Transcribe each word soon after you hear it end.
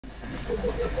The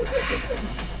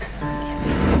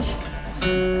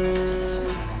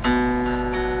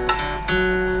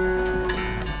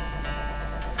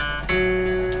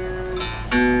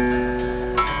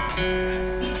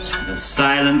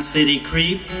silent city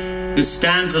creep who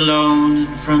stands alone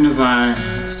in front of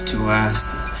eyes to ask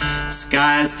the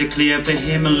skies to clear for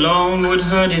him alone would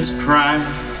hurt his pride.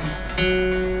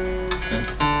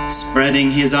 But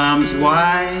spreading his arms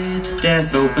wide,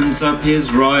 death opens up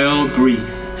his royal grief,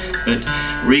 but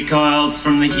recoils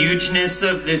from the hugeness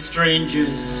of this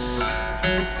stranger's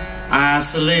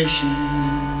isolation.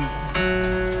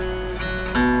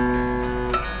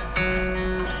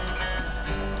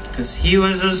 'Cause he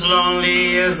was as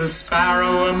lonely as a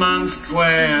sparrow amongst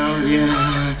quail,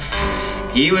 yeah.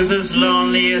 He was as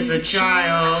lonely as a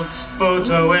child's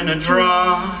photo in a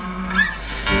drawer.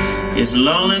 His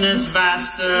loneliness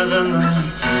vaster than the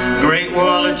Great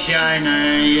Wall of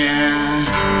China,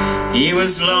 yeah. He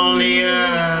was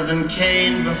lonelier than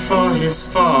Cain before his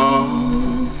fall.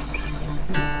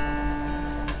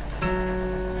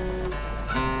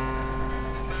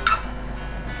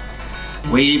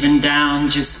 Waving down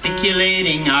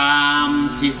gesticulating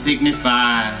arms, he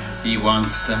signifies he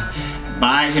wants to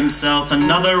buy himself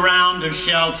another round of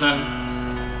shelter.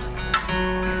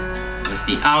 As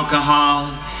the alcohol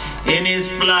in his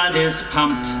blood is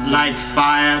pumped like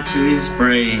fire to his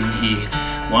brain, he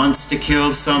wants to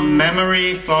kill some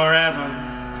memory forever.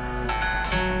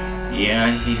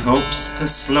 Yeah, he hopes to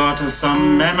slaughter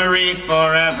some memory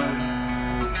forever.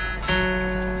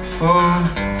 For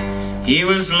he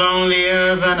was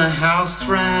lonelier than a house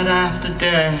rat after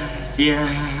death, yeah.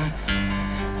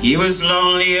 He was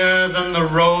lonelier than the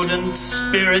rodent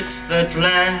spirits that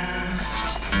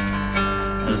left.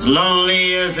 As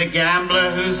lonely as a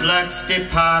gambler whose luck's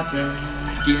departed,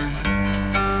 yeah.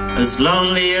 As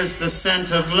lonely as the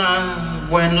scent of love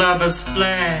when lovers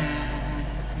fled.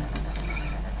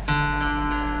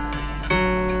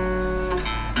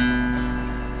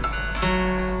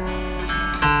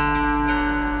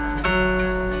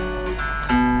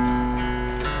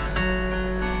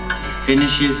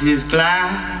 Finishes his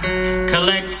glass,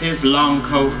 collects his long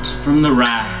coat from the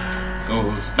rack,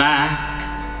 goes back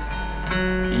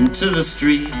into the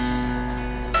street,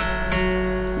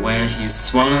 where he's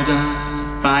swallowed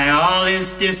up by all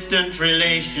his distant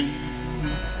relations.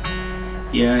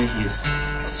 Yeah, he's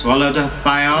swallowed up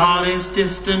by all his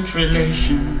distant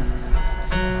relations.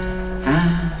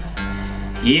 And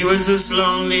he was as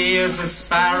lonely as a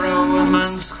sparrow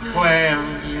amongst quail,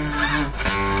 yeah.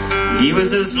 He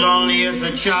was as lonely as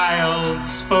a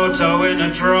child's photo in a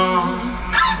drawer.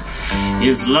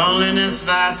 His loneliness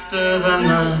vaster than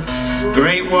the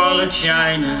Great Wall of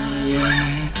China,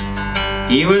 yeah.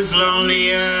 He was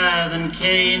lonelier than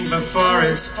Cain before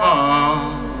his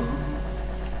fall.